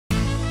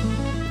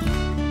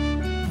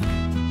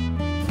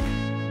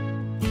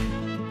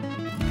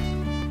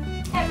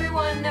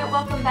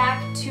Welcome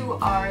back to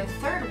our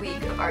third week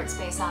of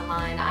ArtSpace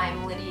Online.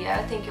 I'm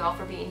Lydia. Thank you all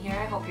for being here.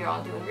 I hope you're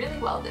all doing really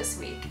well this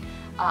week.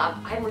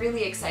 I'm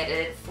really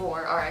excited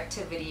for our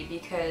activity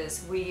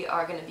because we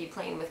are going to be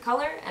playing with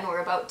color and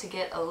we're about to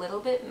get a little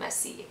bit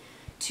messy.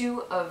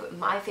 Two of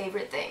my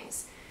favorite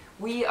things.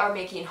 We are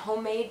making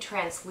homemade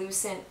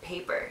translucent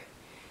paper.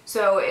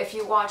 So if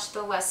you watched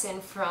the lesson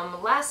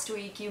from last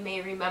week, you may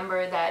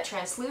remember that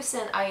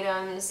translucent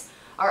items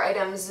are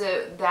items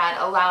that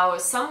allow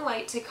some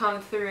light to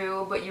come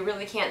through, but you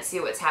really can't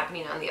see what's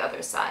happening on the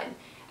other side.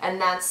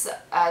 And that's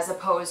as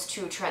opposed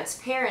to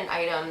transparent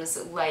items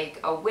like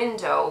a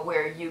window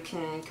where you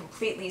can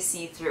completely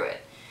see through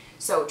it.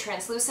 So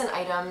translucent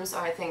items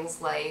are things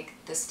like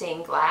the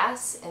stained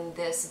glass in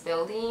this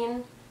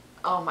building.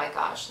 Oh my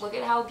gosh, look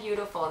at how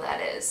beautiful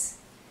that is.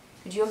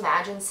 Could you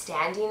imagine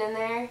standing in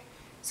there?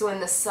 So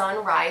when the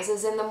sun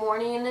rises in the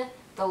morning,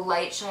 the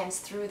light shines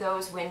through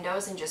those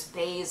windows and just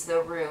bathes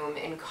the room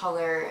in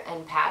color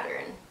and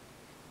pattern.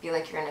 Be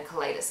like you're in a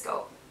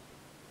kaleidoscope.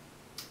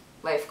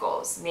 Life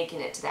goals,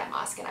 making it to that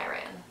mosque in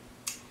Iran.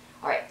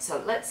 Alright,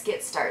 so let's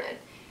get started.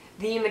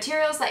 The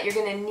materials that you're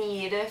going to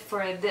need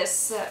for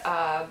this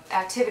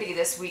activity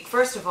this week,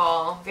 first of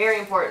all, very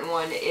important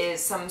one,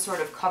 is some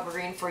sort of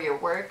covering for your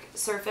work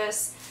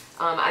surface.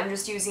 I'm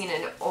just using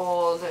an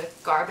old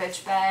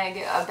garbage bag.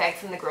 A bag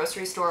from the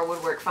grocery store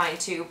would work fine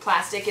too.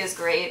 Plastic is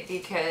great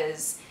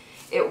because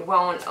it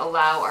won't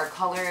allow our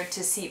color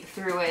to seep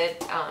through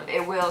it.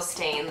 It will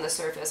stain the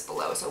surface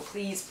below. So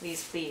please,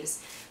 please,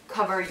 please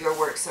cover your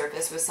work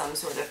surface with some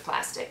sort of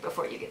plastic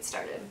before you get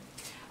started.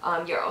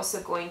 You're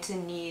also going to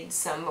need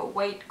some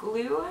white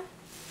glue,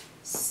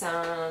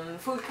 some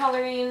food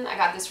coloring. I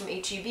got this from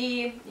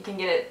H-E-B. You can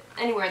get it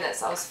anywhere that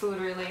sells food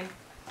really.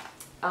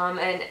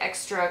 An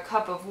extra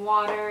cup of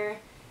water,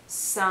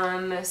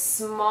 some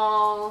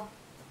small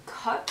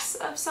cups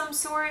of some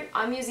sort.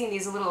 I'm using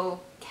these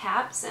little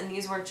caps and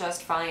these work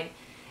just fine.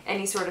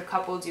 Any sort of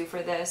cup will do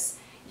for this.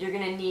 You're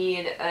going to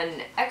need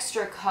an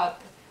extra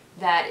cup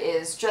that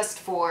is just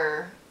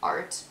for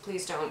art.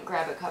 Please don't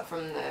grab a cup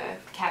from the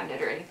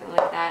cabinet or anything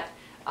like that.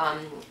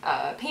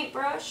 A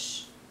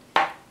paintbrush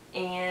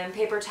and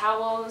paper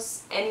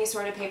towels. Any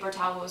sort of paper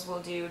towels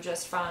will do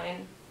just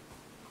fine.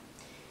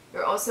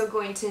 You're also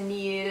going to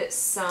need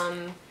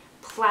some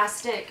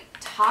plastic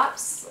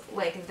tops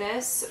like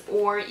this,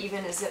 or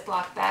even a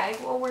Ziploc bag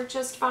will work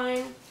just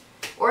fine,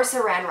 or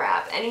saran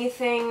wrap.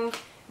 Anything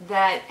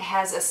that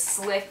has a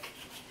slick,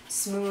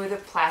 smooth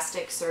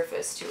plastic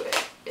surface to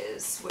it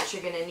is what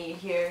you're going to need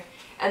here.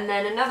 And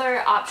then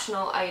another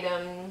optional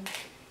item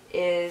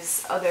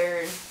is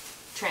other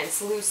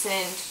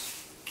translucent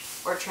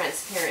or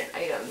transparent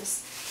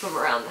items from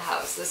around the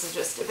house. This is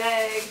just a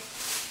bag,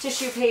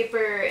 tissue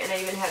paper, and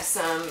I even have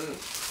some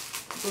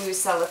blue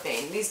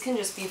cellophane. These can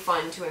just be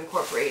fun to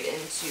incorporate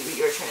into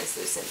your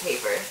translucent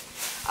paper.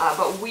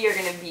 But we are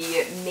going to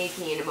be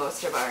making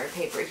most of our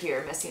paper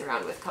here, messing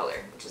around with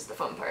color, which is the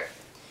fun part.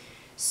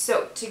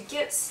 So to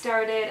get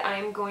started,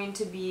 I'm going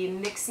to be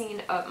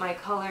mixing up my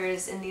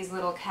colors in these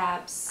little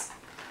caps.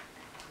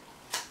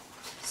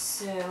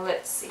 So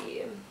let's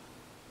see.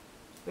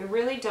 We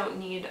really don't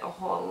need a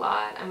whole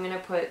lot. I'm going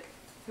to put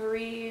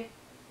 3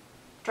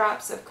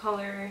 drops of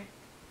color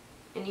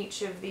in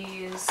each of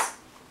these.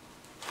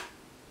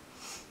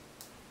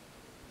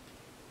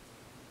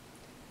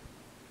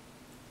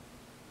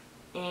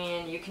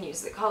 And you can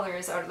use the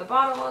colors out of the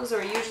bottles,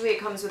 or usually it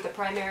comes with the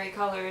primary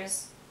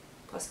colors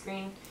plus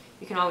green.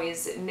 You can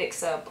always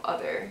mix up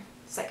other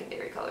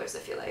secondary colors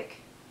if you like.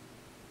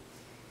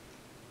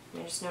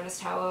 I just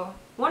noticed how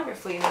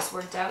wonderfully this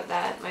worked out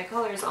that my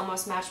colors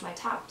almost match my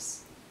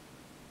tops.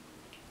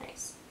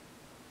 Nice.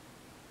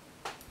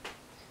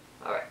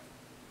 Alright.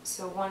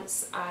 So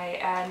once I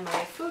add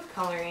my food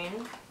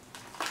coloring,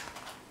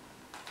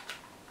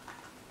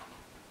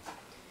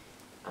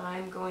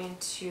 I'm going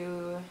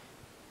to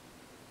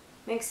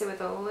mix it with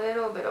a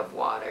little bit of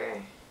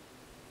water.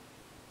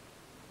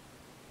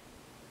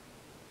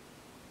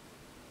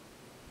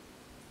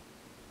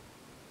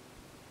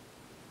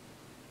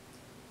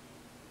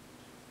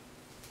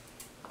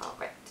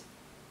 Alright.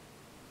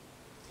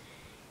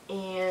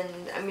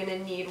 And I'm going to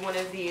need one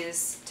of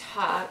these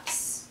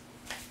tops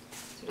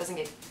so it doesn't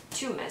get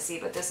too messy,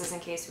 but this is in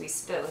case we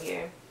spill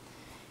here.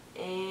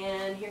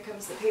 And here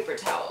comes the paper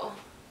towel.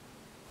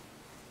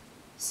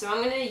 So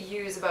I'm going to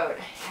use about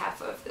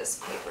half of this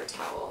paper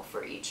towel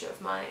for each of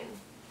mine.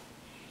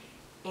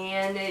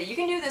 And you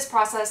can do this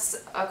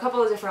process a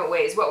couple of different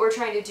ways. What we're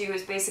trying to do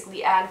is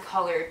basically add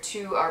color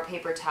to our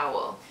paper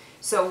towel.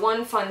 So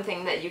one fun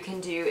thing that you can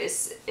do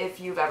is, if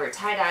you've ever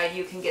tie-dyed,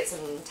 you can get some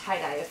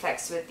tie-dye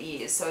effects with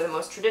these. So the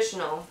most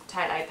traditional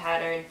tie-dye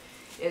pattern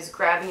is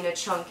grabbing a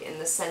chunk in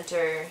the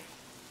center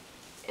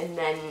and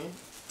then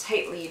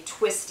tightly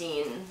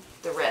twisting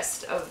the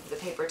rest of the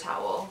paper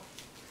towel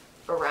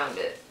around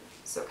it.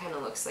 So it kind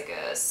of looks like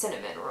a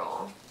cinnamon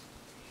roll.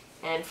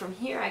 And from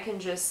here I can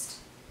just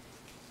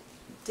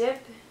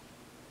dip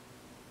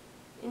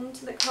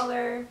into the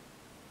color,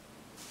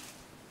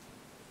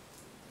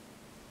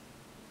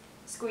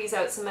 squeeze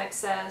out some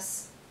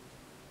excess,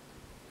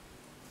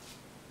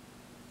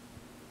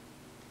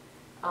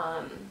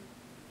 Let's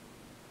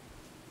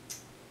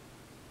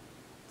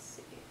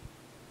see.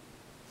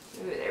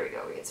 Ooh, there we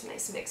go. We get some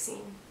nice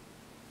mixing.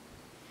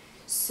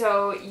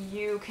 So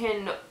you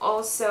can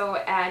also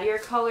add your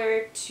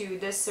color to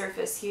this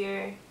surface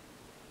here.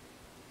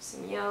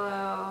 Some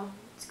yellow.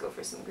 Let's go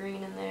for some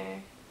green in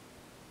there.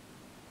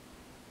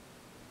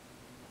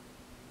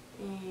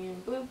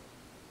 And blue.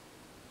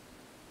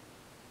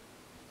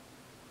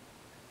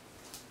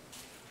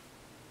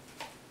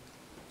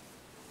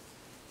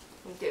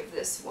 We'll give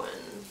this one,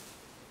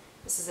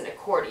 this is an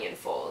accordion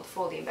fold,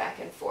 folding back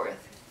and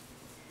forth.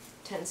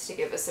 Tends to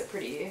give us a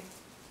pretty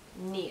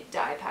neat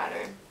dye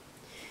pattern.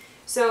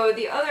 So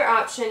the other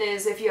option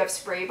is if you have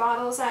spray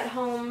bottles at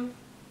home,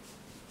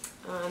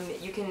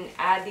 you can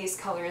add these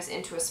colors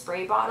into a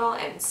spray bottle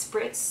and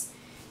spritz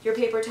your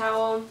paper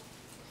towel.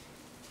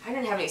 I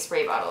didn't have any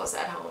spray bottles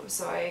at home,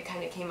 so I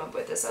kind of came up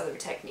with this other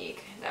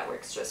technique that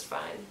works just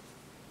fine.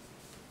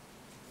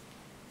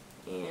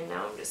 And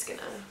now I'm just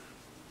gonna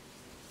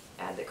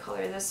add the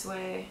color this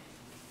way.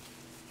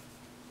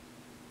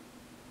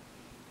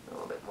 A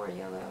little bit more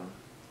yellow.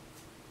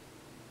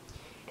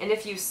 And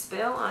if you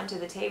spill onto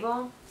the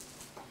table,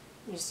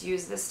 you just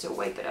use this to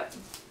wipe it up.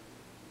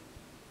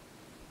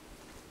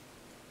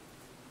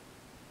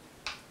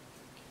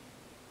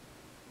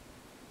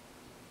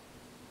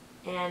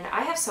 And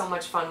I have so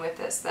much fun with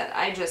this that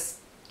I just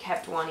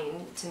kept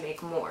wanting to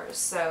make more.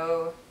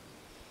 So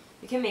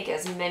you can make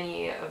as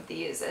many of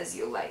these as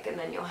you like, and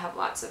then you'll have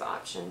lots of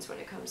options when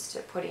it comes to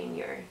putting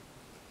your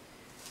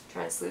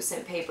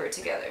translucent paper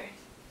together.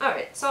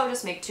 Alright, so I'll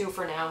just make 2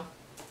 for now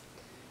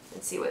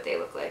and see what they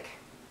look like.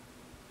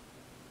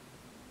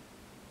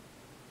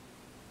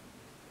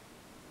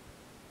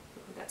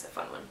 Ooh, that's a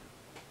fun one.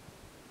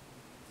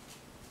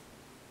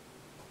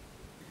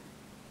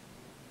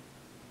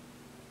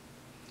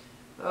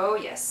 Oh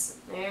yes,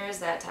 there's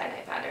that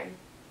tie-dye pattern.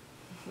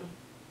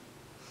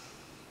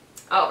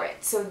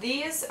 Alright, so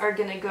these are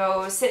going to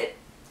go sit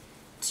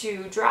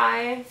to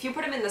dry. If you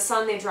put them in the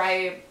sun, they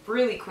dry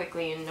really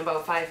quickly in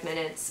about 5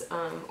 minutes,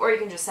 or you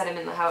can just set them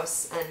in the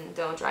house and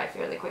they'll dry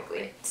fairly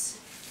quickly.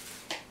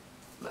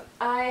 But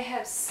I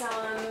have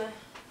some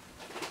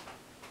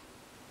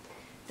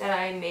that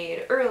I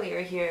made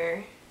earlier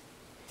here.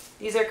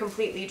 These are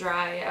completely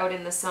dry out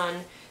in the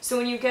sun. So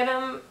when you get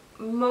them,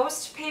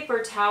 most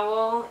paper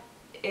towel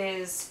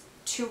is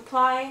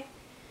 2-ply,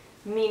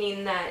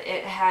 meaning that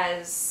it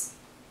has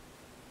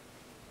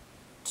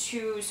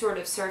 2 sort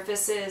of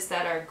surfaces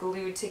that are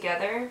glued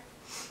together.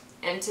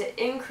 And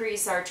to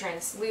increase our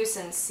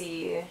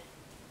translucency,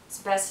 it's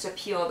best to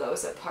peel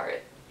those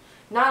apart.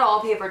 Not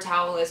all paper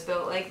towel is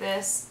built like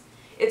this.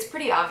 It's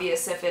pretty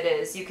obvious if it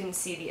is. You can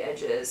see the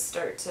edges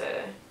start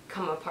to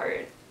come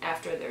apart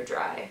after they're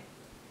dry.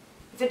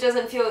 If it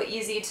doesn't feel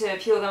easy to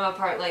peel them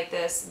apart like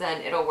this,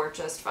 then it'll work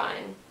just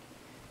fine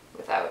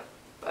without,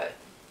 but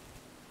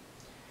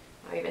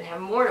I even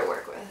have more to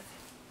work with.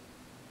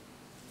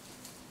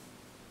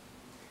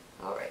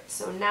 Alright,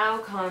 so now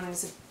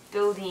comes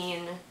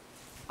building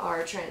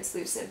our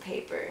translucent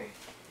paper.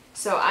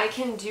 So I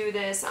can do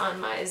this on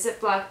my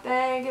Ziploc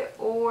bag,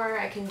 or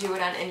I can do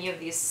it on any of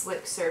these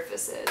slick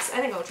surfaces.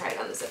 I think I'll try it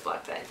on the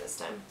Ziploc bag this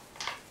time.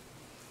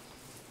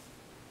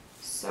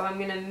 So I'm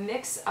going to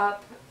mix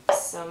up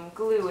some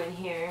glue in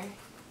here.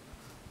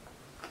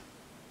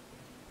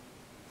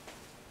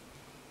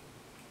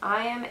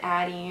 I am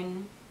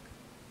adding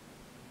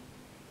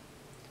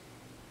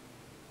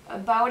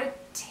about a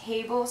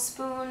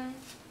tablespoon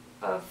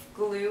of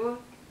glue.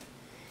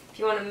 If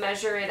you want to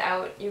measure it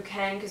out, you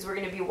can, because we're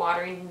going to be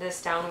watering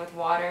this down with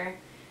water.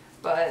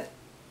 But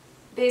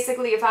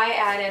basically, if I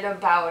added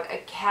about a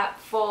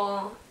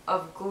capful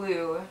of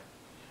glue,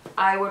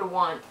 I would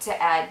want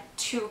to add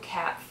 2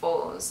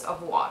 capfuls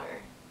of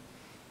water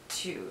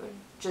to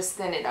just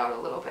thin it out a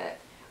little bit.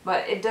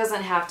 But it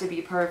doesn't have to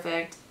be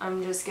perfect.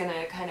 I'm just going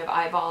to kind of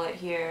eyeball it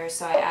here.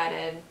 So I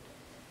added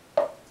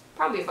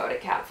probably about a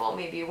capful,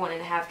 maybe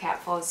 1.5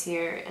 capfuls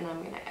here, and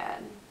I'm going to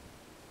add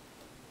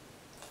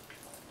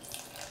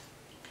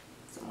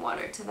some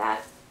water to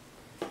that.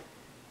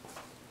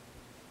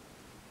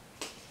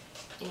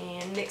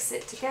 And mix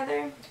it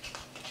together.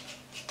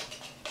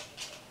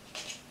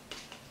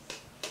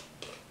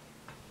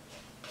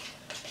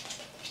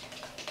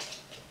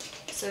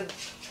 So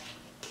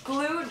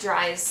glue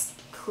dries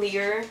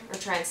clear or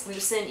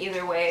translucent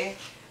either way,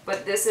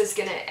 but this is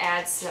going to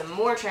add some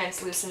more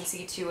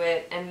translucency to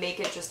it and make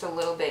it just a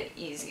little bit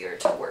easier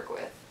to work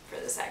with for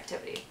this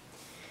activity.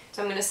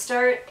 So I'm going to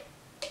start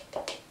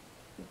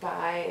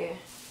by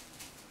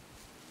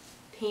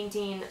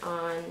painting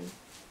on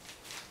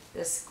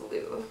this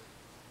glue.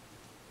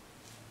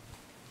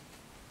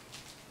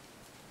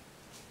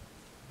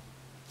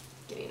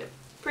 Getting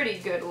a pretty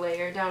good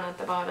layer down at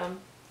the bottom.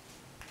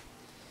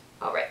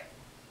 Alright,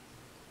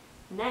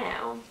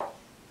 now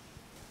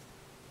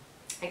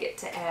I get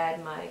to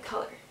add my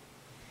color.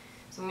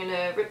 So I'm going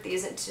to rip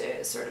these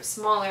into sort of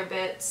smaller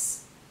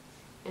bits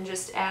and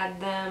just add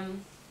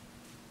them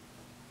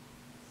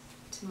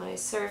to my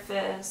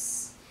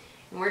surface.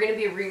 And we're going to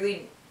be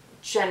really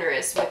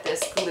generous with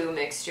this glue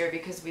mixture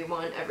because we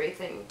want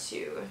everything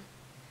to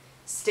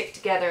stick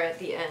together at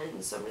the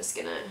end. So I'm just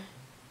gonna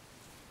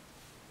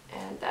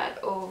add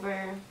that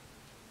over.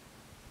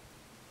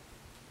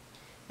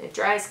 It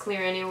dries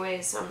clear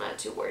anyway, so I'm not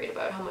too worried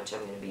about how much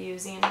I'm going to be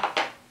using.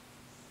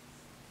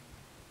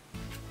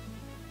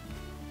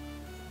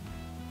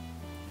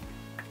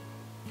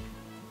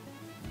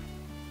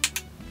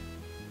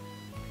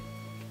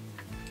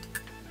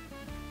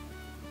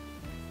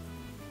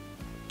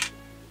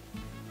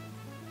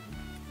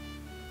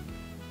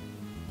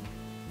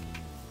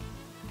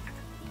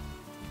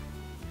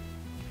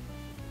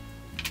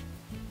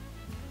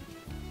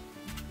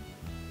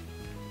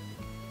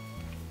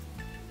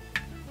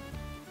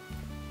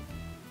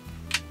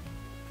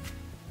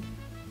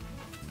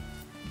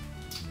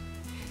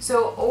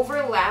 So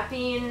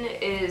overlapping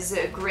is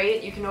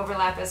great. You can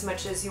overlap as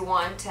much as you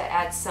want to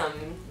add some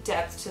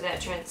depth to that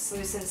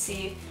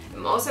translucency.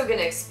 I'm also going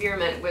to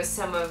experiment with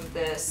some of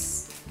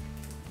this,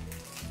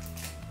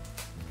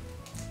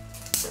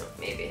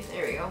 maybe,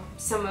 there we go,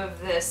 some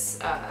of this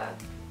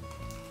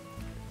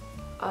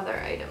other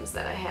items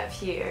that I have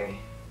here.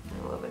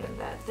 A little bit of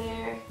that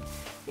there.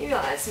 Maybe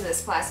I'll add some of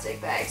this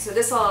plastic bag. So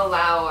this will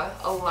allow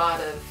a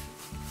lot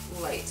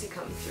of light to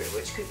come through,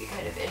 which could be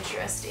kind of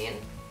interesting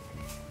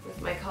with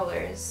my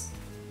colors.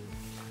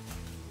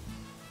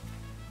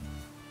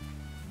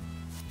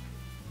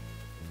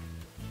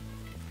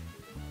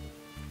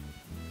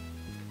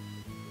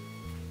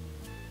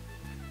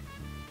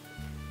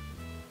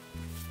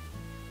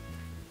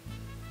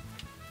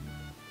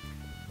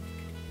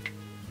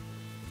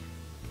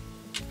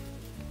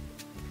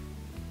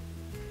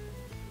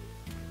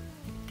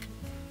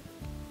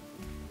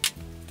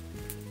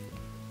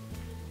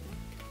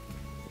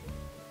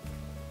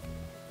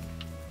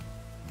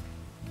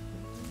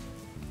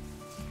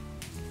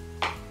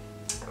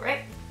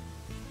 Alright,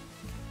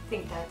 I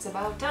think that's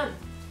about done.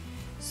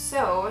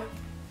 So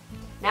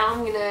now I'm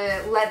going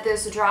to let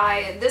this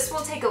dry. This will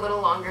take a little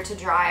longer to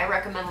dry. I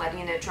recommend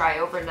letting it dry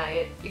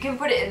overnight. You can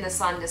put it in the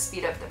sun to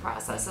speed up the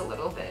process a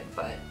little bit,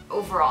 but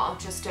overall,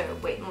 just to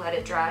wait and let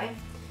it dry.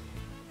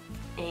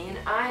 And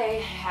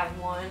I have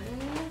one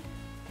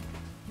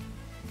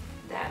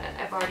that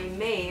I've already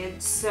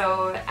made.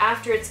 So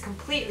after it's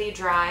completely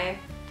dry,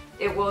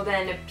 it will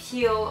then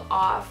peel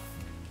off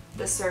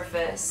the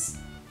surface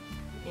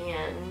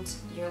and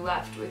you're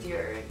left with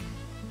your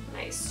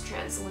nice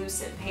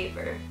translucent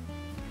paper.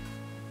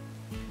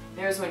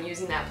 There's one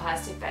using that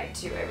plastic bag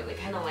too. I really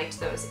kind of liked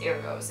those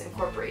arrows,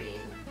 incorporating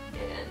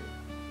it in.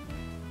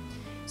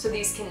 So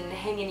these can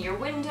hang in your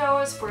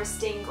windows for a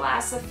stained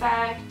glass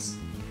effect,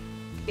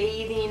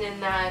 bathing in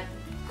that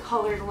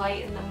colored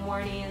light in the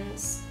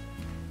mornings.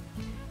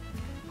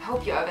 I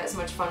hope you have as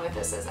much fun with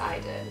this as I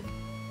did.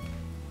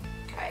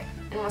 Alright,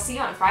 and we'll see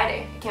you on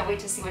Friday. I can't wait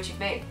to see what you've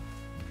made.